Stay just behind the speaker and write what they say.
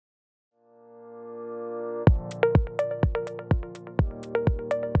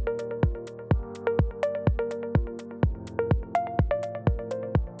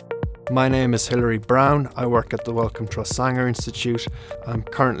My name is Hilary Browne. I work at the Wellcome Trust Sanger Institute. I'm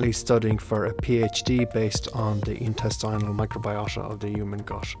currently studying for a PhD based on the intestinal microbiota of the human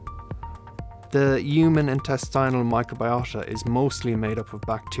gut. The human intestinal microbiota is mostly made up of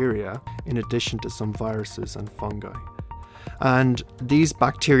bacteria, in addition to some viruses and fungi. And these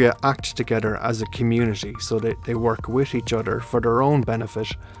bacteria act together as a community, so they work with each other for their own benefit,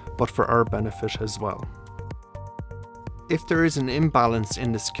 but for our benefit as well. If there is an imbalance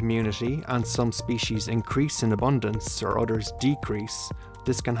in this community and some species increase in abundance or others decrease,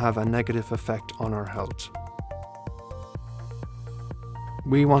 this can have a negative effect on our health.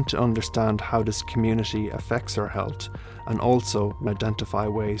 We want to understand how this community affects our health and also identify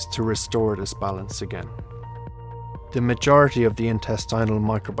ways to restore this balance again. The majority of the intestinal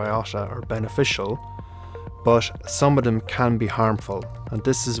microbiota are beneficial, but some of them can be harmful, and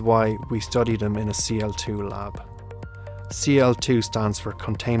this is why we study them in a CL2 lab. CL2 stands for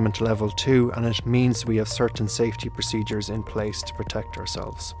Containment Level 2, and it means we have certain safety procedures in place to protect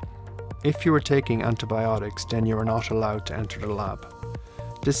ourselves. If you are taking antibiotics, then you are not allowed to enter the lab.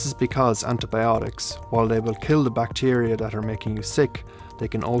 This is because antibiotics, while they will kill the bacteria that are making you sick, they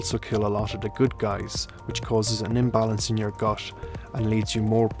can also kill a lot of the good guys, which causes an imbalance in your gut and leads you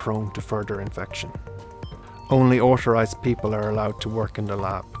more prone to further infection. Only authorized people are allowed to work in the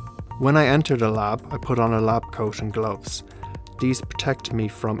lab. When I enter the lab, I put on a lab coat and gloves. These protect me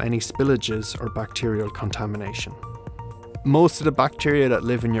from any spillages or bacterial contamination. Most of the bacteria that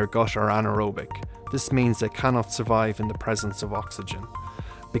live in your gut are anaerobic. This means they cannot survive in the presence of oxygen.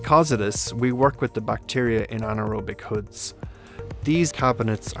 Because of this, we work with the bacteria in anaerobic hoods. These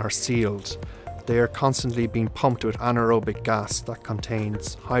cabinets are sealed. They are constantly being pumped with anaerobic gas that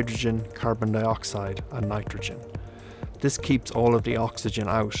contains hydrogen, carbon dioxide and nitrogen. This keeps all of the oxygen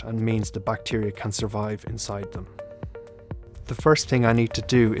out and means the bacteria can survive inside them. The first thing I need to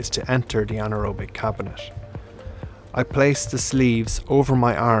do is to enter the anaerobic cabinet. I place the sleeves over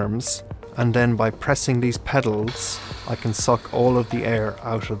my arms, and then by pressing these pedals, I can suck all of the air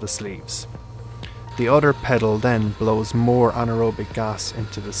out of the sleeves. The other pedal then blows more anaerobic gas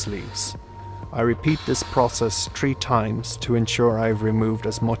into the sleeves. I repeat this process 3 times to ensure I've removed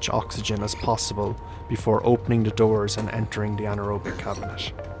as much oxygen as possible before opening the doors and entering the anaerobic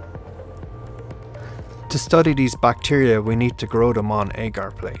cabinet. To study these bacteria, we need to grow them on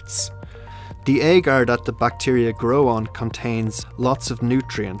agar plates. The agar that the bacteria grow on contains lots of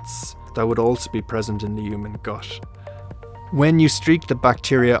nutrients that would also be present in the human gut. When you streak the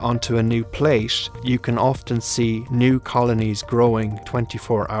bacteria onto a new plate, you can often see new colonies growing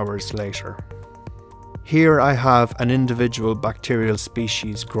 24 hours later. Here I have an individual bacterial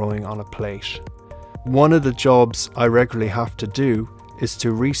species growing on a plate. One of the jobs I regularly have to do is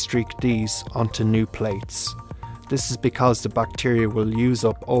to restreak these onto new plates. This is because the bacteria will use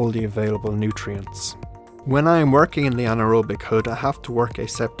up all the available nutrients. When I am working in the anaerobic hood, I have to work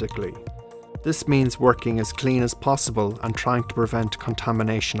aseptically. This means working as clean as possible and trying to prevent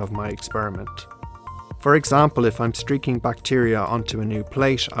contamination of my experiment. For example, if I'm streaking bacteria onto a new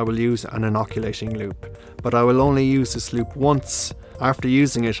plate, I will use an inoculating loop, but I will only use this loop once. After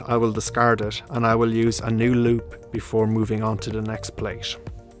using it, I will discard it and I will use a new loop before moving on to the next plate.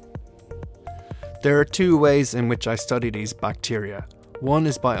 There are 2 ways in which I study these bacteria. One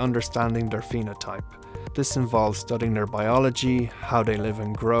is by understanding their phenotype. This involves studying their biology, how they live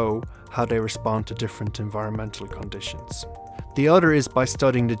and grow, how they respond to different environmental conditions. The other is by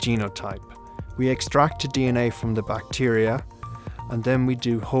studying the genotype. We extract the DNA from the bacteria and then we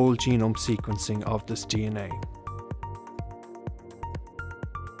do whole genome sequencing of this DNA.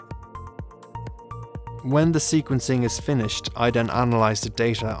 When the sequencing is finished, I then analyze the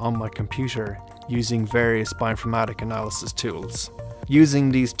data on my computer using various bioinformatic analysis tools.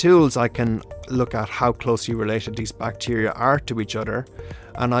 Using these tools, I can look at how closely related these bacteria are to each other,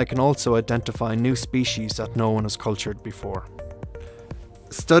 and I can also identify new species that no one has cultured before.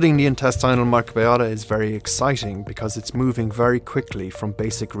 Studying the intestinal microbiota is very exciting because it's moving very quickly from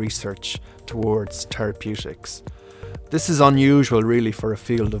basic research towards therapeutics. This is unusual really for a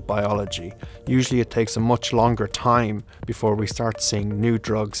field of biology. Usually it takes a much longer time before we start seeing new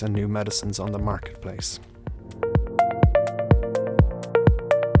drugs and new medicines on the marketplace.